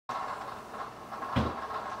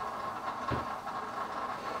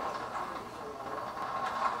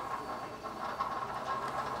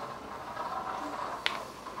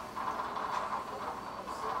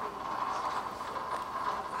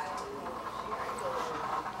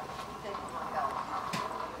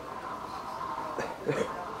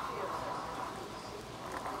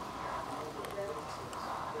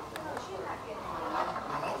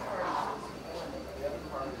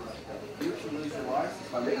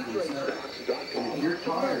a mistake. And if you're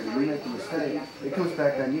tired and you make a mistake, it comes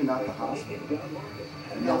back on you, not the hospital.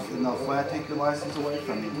 And they'll flat take your license away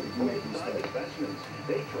from you if you make a mistake.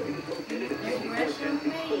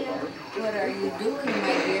 What are you doing,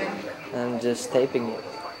 my dear? I'm just taping it.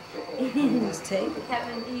 Just tape.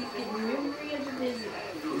 You can remember as a visitor.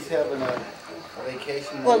 He's having a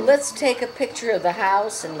vacation. Well, let's take a picture of the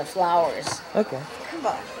house and the flowers. Okay. Come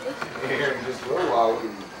on. Here in just a little while, we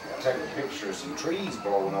can take a picture of some trees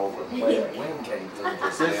blowing over the way the wind came through.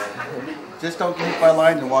 Just don't get hit by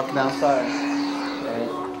lightning walking outside.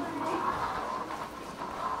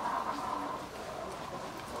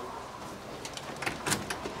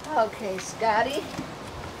 Okay, Scotty.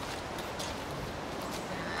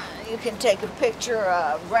 You can take a picture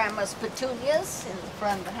of Grandma's petunias in the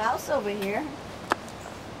front of the house over here.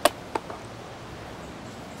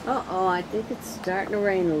 Uh-oh, I think it's starting to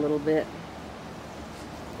rain a little bit.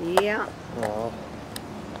 Yeah. Oh.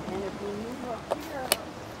 And if we move up here a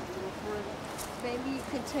little further, maybe you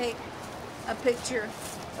could take a picture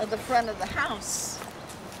of the front of the house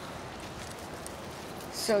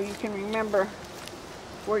so you can remember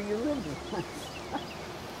where you lived.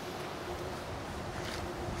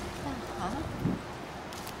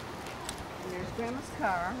 And there's Grandma's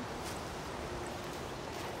car.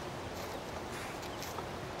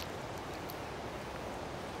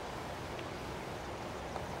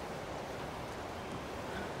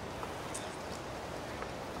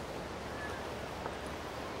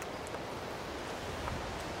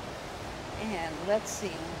 And let's see,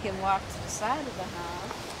 we can walk to the side of the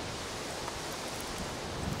house.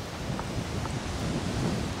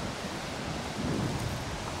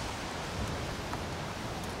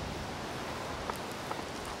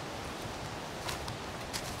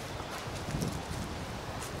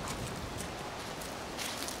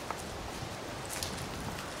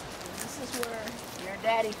 This is where your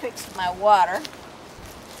daddy fixed my water.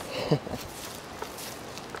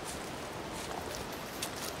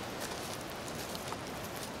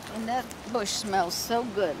 And that bush smells so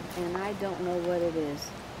good, and I don't know what it is.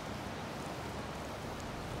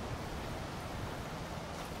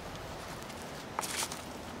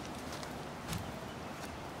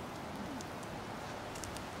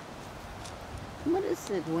 What is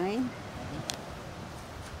it, Wayne?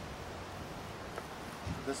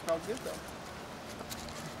 This smells good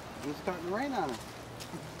though. It's starting to rain on it.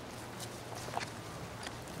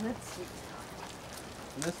 Let's see.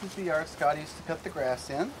 And this is the yard Scott used to cut the grass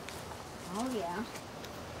in. Oh, yeah.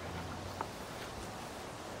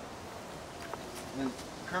 And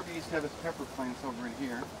Kirby used to have his pepper plants over in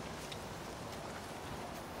here.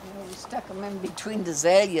 Well, we stuck them in between the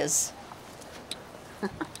azaleas.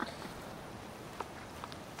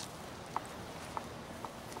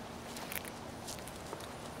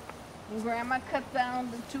 And Grandma cut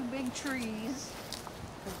down the two big trees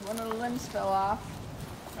because one of the limbs fell off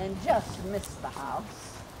and just missed the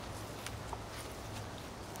house.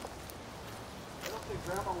 I don't think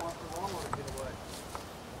Grandma wants the lawnmower to get away.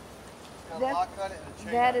 It's got a lock on it and a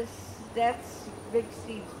chain. That's Big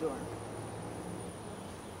Steve's door.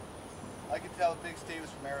 I can tell Big Steve is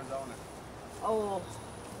from Arizona. Oh,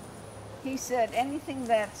 he said anything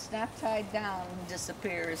that's not tied down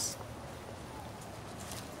disappears.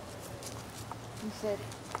 He said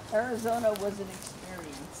Arizona was an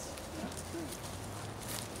experience. That's true.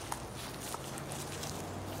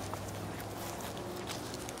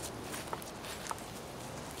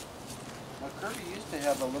 Now Kirby used to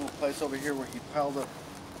have a little place over here where he piled up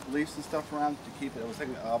leaves and stuff around to keep it. It was like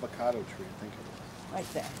an avocado tree, I think it was.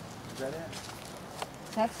 Right there. Is that it?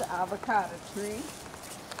 That's the avocado tree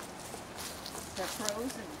that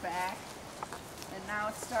frozen back, and now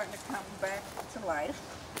it's starting to come back to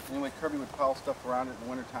life. Anyway, Kirby would pile stuff around it in the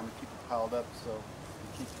wintertime and keep it piled up so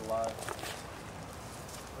it keeps it alive.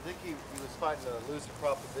 I think he was fighting a losing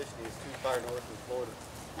proposition. He was too far north in Florida.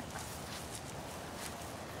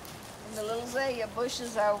 And the little azalea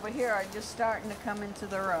bushes over here are just starting to come into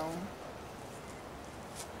their own.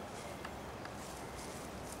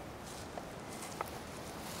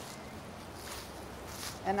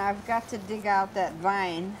 And I've got to dig out that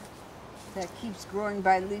vine that keeps growing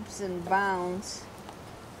by leaps and bounds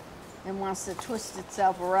and wants to twist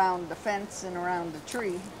itself around the fence and around the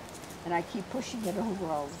tree. And I keep pushing it over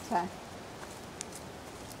all the time.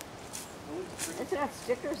 It's got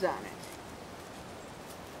stickers on it.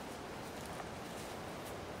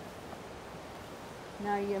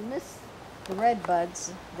 Now you missed the red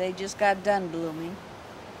buds. They just got done blooming.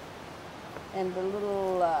 And the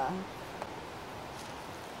little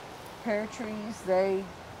pear trees, they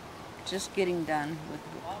just getting done with.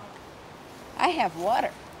 I have water.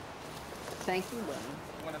 Thank you, Bunny.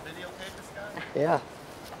 You want to videotape this guy? Yeah.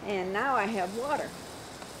 And now I have water.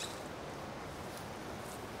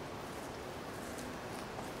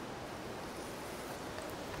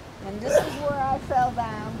 And this is where I fell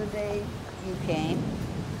down the day you came.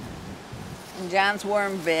 In John's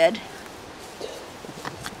worm bed.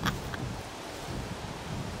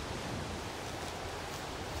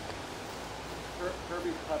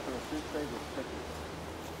 Kirby's popular. His favorite picker.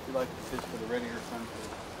 He likes to fish for the red ear sunfish.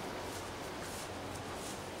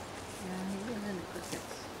 Yeah, he was into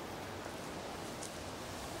crickets.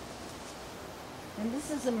 And this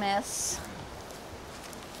is a mess.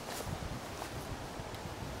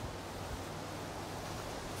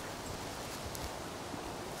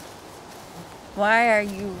 Why are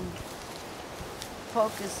you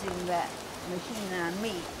focusing that machine on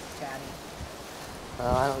me, Scotty?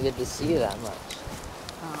 Well, I don't get to see you that much.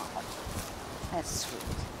 Oh, that's sweet.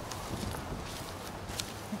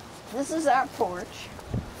 This is our porch,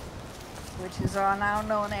 which is all now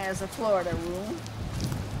known as a Florida room.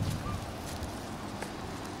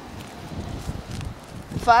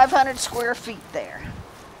 500 square feet there.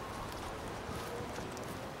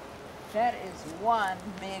 That is one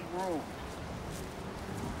big room.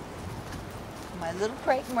 My little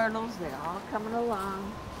crepe myrtles, they're all coming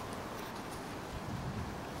along.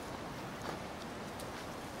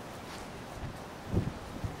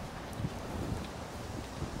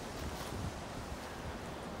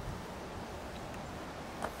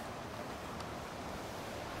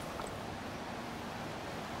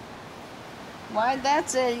 Why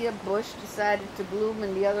that's a bush decided to bloom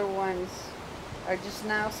and the other ones are just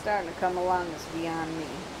now starting to come along is beyond me.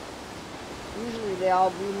 Usually they all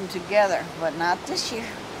bloom together, but not this year.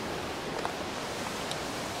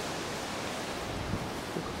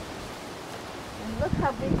 And look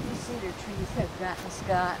how big these cedar trees have gotten,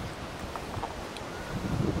 Scott.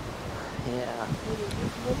 Yeah. They were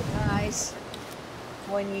just little guys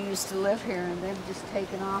when you used to live here, and they've just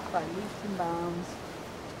taken off by leaps and bounds.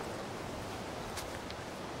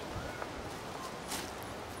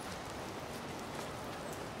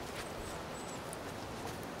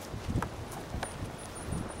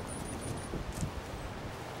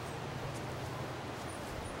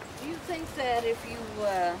 Do you think that if you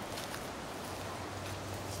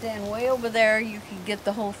stand way over there, you could get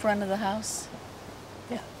the whole front of the house?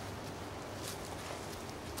 Yeah.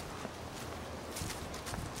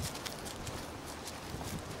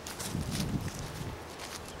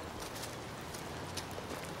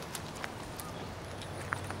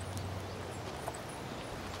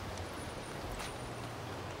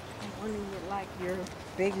 Wouldn't you like your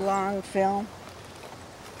big long film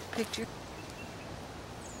picture?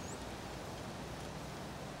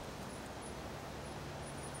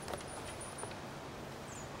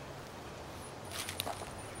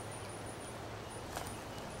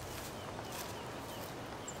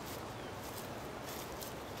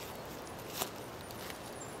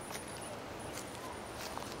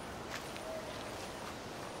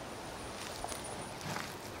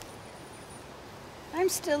 I'm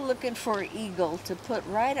still looking for an eagle to put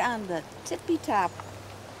right on the tippy top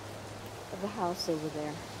of the house over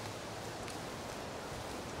there.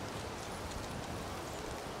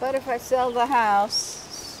 But if I sell the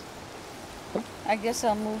house, I guess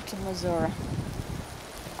I'll move to Missouri.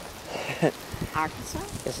 Arkansas?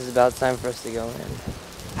 This is about time for us to go in.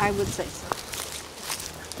 I would say so.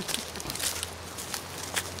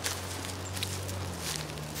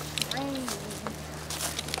 Rain.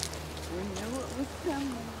 We knew it was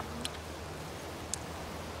coming.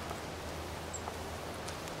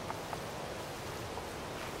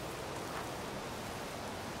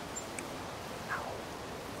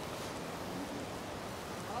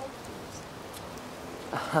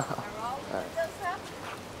 Are all the windows up?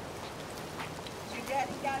 Your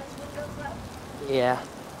daddy got his windows up? Yeah.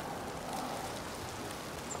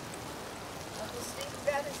 Uncle Steve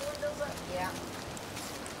got his windows up? Yeah.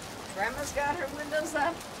 Grandma's got her windows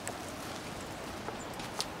up?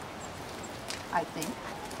 I think.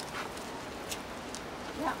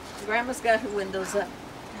 Yeah, Grandma's got her windows up.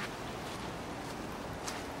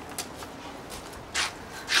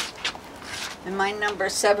 And my number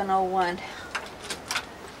 701.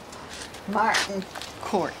 Martin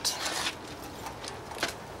Court.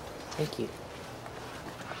 Thank you.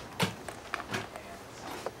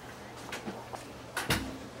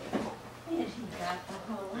 And he got the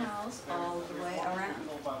whole house all the way around.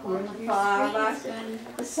 On the far left and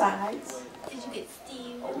the sides. Did you get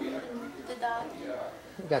Steve and the dog?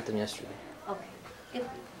 We got them yesterday. Okay. Good.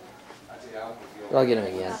 But I'll get him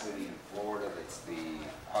again. City in Florida that's the,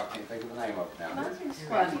 I can't think of the name of it now.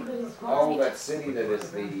 Oh, that city that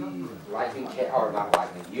is the lightning or not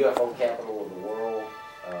lightning, UFO capital of the world.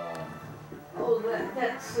 Oh,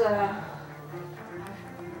 that's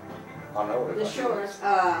I know it. the shores.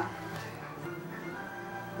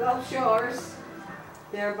 Gulf Shores.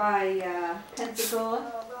 They're by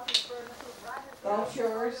Pensacola. Gulf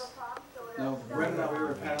Shores. No, Brent and I, we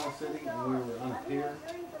were in Panama City and we were on a pier.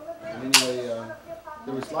 And anyway,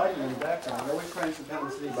 there was lighting in the background. They always trains in Panama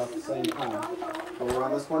City about the same time. So we're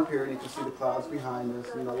on this one pier and you can see the clouds behind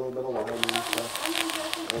us, you know, a little bit of lighting and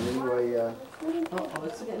stuff. And anyway, Uh-oh,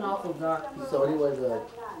 it's getting awful dark. so anyway,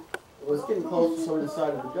 it was getting close, so we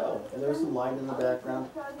decided to go. And there was some light in the background.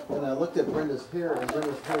 And I looked at Brenda's hair, and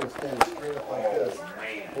Brenda's hair was standing straight up like this.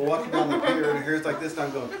 We're walking down the pier, and her hair's like this, and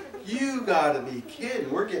I'm going, you gotta be kidding,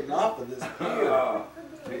 we're getting off of this pier.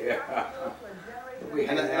 Yeah.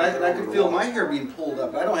 And I could feel my hair being pulled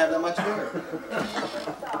up. I don't have that much hair.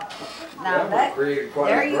 Now that, Created quite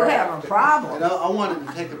there a you draft. have a problem. And I wanted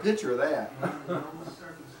to take a picture of that.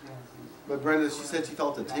 But Brenda, she said she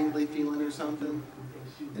felt a tingly feeling or something.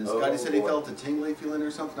 And Scotty said he felt a tingly feeling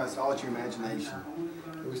or something. I said, oh, it's your imagination.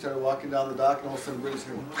 And we started walking down the dock, and all of a sudden Brenda's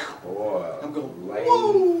here. Boy, I'm going,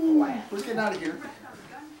 whoa! We're getting out of here.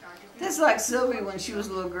 That's like Sylvia when she was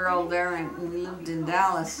a little girl there and we lived in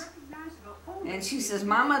Dallas. And she says,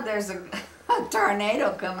 Mama, there's a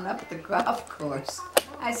tornado coming up at the golf course.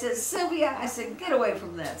 I said, Sylvia, I said, get away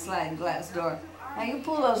from that sliding glass door. Now you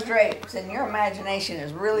pull those drapes and your imagination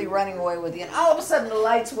is really running away with you. And all of a sudden the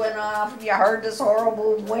lights went off. You heard this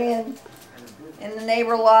horrible wind. And the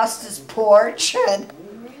neighbor lost his porch. And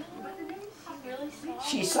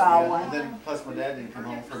she saw And one. then, plus my dad didn't come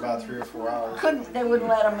home for about 3 or 4 hours. They wouldn't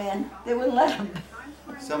let him in. They wouldn't let him.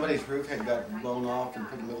 Somebody's roof had got blown off and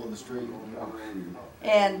put in the middle of the street.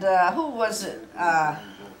 And who was it?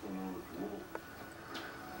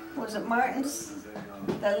 Was it Martin's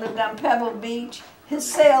that lived on Pebble Beach? His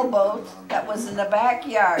sailboat that was in the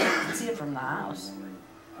backyard, you can see it from the house,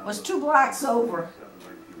 was 2 blocks over.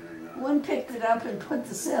 One picked it up and put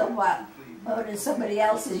the sailboat in somebody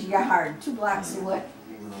else's yard, 2 blocks away.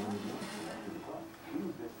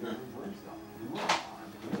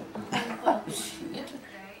 Oh, shit.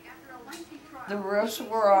 The roofs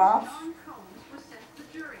were off.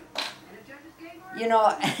 You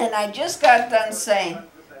know, and I just got done saying,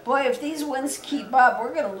 boy, if these winds keep up,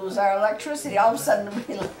 we're going to lose our electricity. All of a sudden,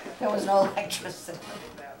 there was no electricity.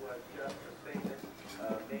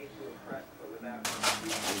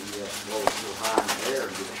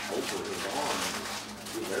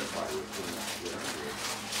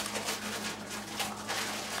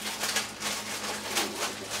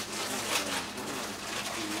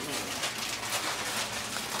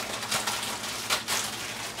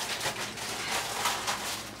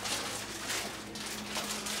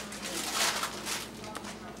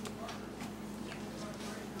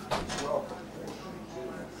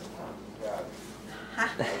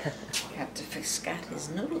 Got to fix Scott his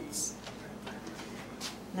noodles.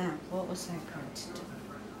 Now, what was I going to do?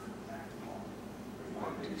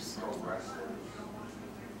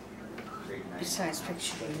 Besides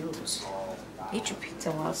fix your noodles. Eat your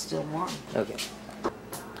pizza while it's still warm. Okay.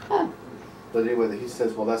 Huh. But anyway, he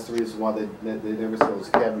says, well, that's the reason why they never sold his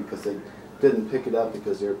cabin, because they didn't pick it up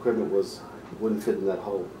because their equipment wouldn't fit in that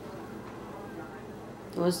hole.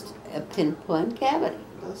 It was a pinpoint cavity.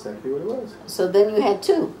 That's exactly what it was. So then you had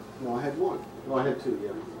 2. No, I had 1. No, I had 2,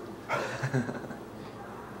 yeah.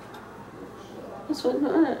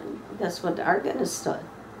 That's what our dentist said.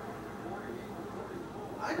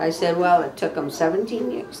 I said, well, it took him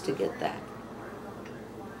 17 years to get that.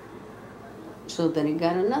 So then he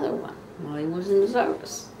got another one while he was in the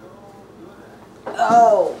service.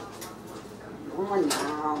 Oh! Oh,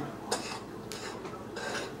 no.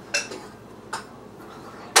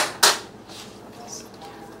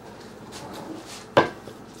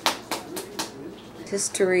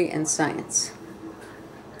 History and science.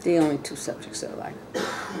 The only 2 subjects I like.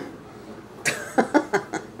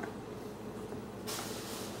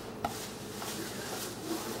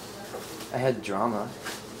 I had drama.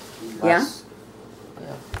 Yeah?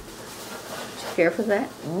 Yeah. Did you care for that?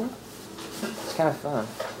 It's kind of fun.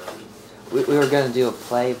 We were going to do a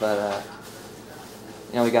play, but,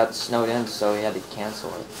 you know, we got snowed in, so we had to cancel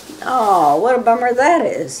it. Oh, what a bummer that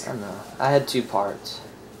is. I don't know. I had 2 parts.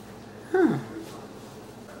 Huh.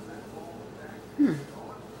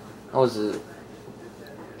 I was a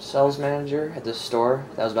sales manager at this store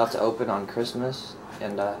that was about to open on Christmas,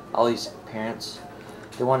 and all these parents,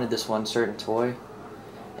 they wanted this one certain toy,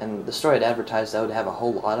 and the store had advertised that would have a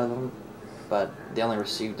whole lot of them, but they only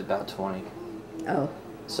received about 20. Oh.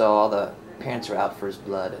 So all the parents were out for his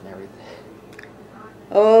blood and everything.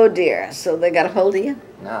 Oh dear. So they got a hold of you?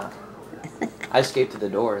 Nah. I escaped to the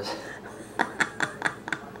doors.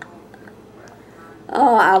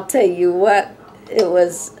 Oh, I'll tell you what. It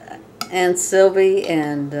was Aunt Sylvie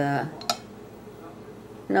and, no,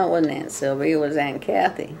 it wasn't Aunt Sylvie. It was Aunt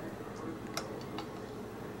Kathy.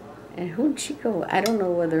 And who'd she go? I don't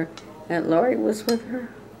know whether Aunt Laurie was with her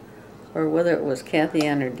or whether it was Kathy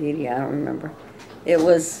Ann or Dee Dee. I don't remember. It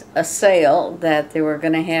was a sale that they were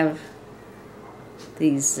going to have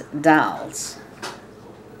these dolls,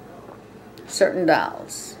 certain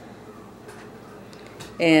dolls.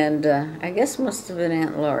 And I guess it must have been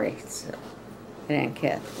Aunt Laurie and Aunt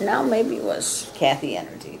Kathy. No, maybe it was Kathy Ann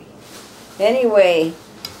or Dee Dee. Anyway,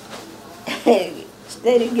 they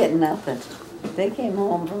didn't get nothing. They came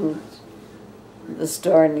home from the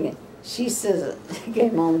store and she says,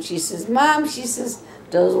 came home and she says, Mom, she says,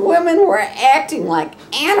 those women were acting like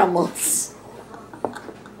animals.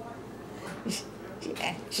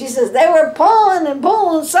 She says, they were pulling and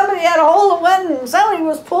pulling. Somebody had a hold of one and somebody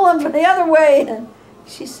was pulling from the other way. And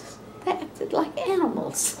she says, they acted like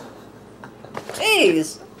animals.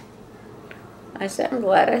 Jeez. I said, I'm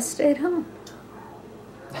glad I stayed home.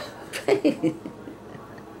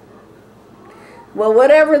 Well,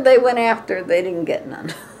 whatever they went after, they didn't get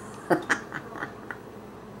none.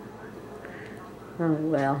 Oh,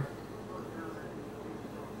 well.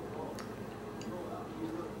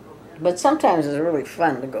 But sometimes it's really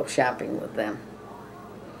fun to go shopping with them.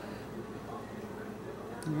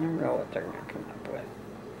 I don't know what they're going to come up with.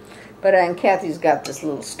 But Aunt Kathy's got this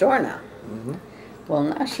little store now. Mm-hmm. Well,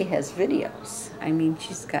 now she has videos. I mean,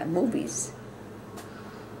 she's got movies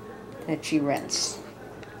that she rents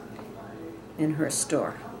in her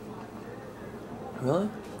store. Really?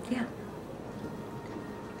 Yeah.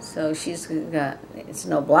 So she's got, it's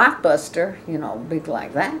no Blockbuster, you know, big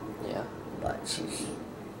like that. Yeah. But she's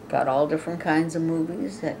got all different kinds of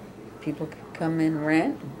movies that people can come in and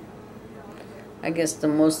rent. I guess the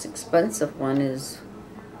most expensive one is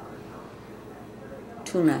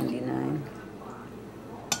 $2.99.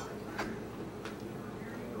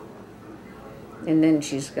 And then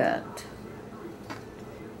she's got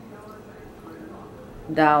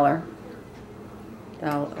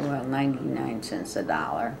well, 99 cents a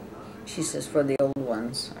dollar. She says for the old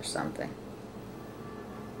ones or something.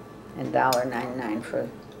 And $1.99 for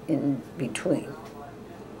in between.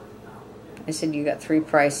 I said, you got 3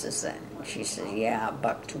 prices then? She said, yeah,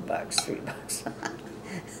 $1, $2,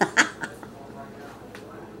 $3.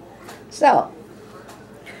 So,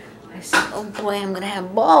 I said, oh boy, I'm going to have a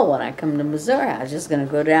ball when I come to Missouri. I was just going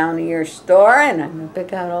to go down to your store and I'm going to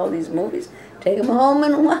pick out all these movies, take them home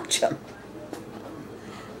and watch them.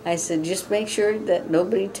 I said, just make sure that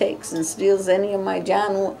nobody takes and steals any of my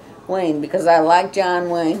John Wayne, because I like John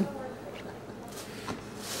Wayne.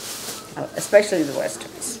 Especially the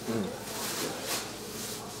Westerns.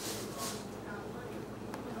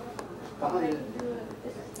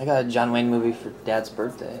 I got a John Wayne movie for Dad's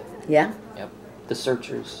birthday. Yeah? Yep. The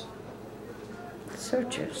Searchers.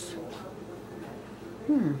 Searchers. I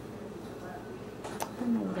don't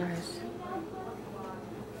know what that is.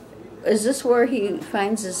 Is this where he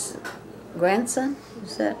finds his grandson?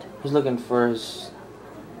 Is that? He's looking for his,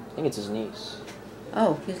 I think it's his niece.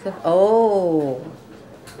 Oh, he's looking. Oh.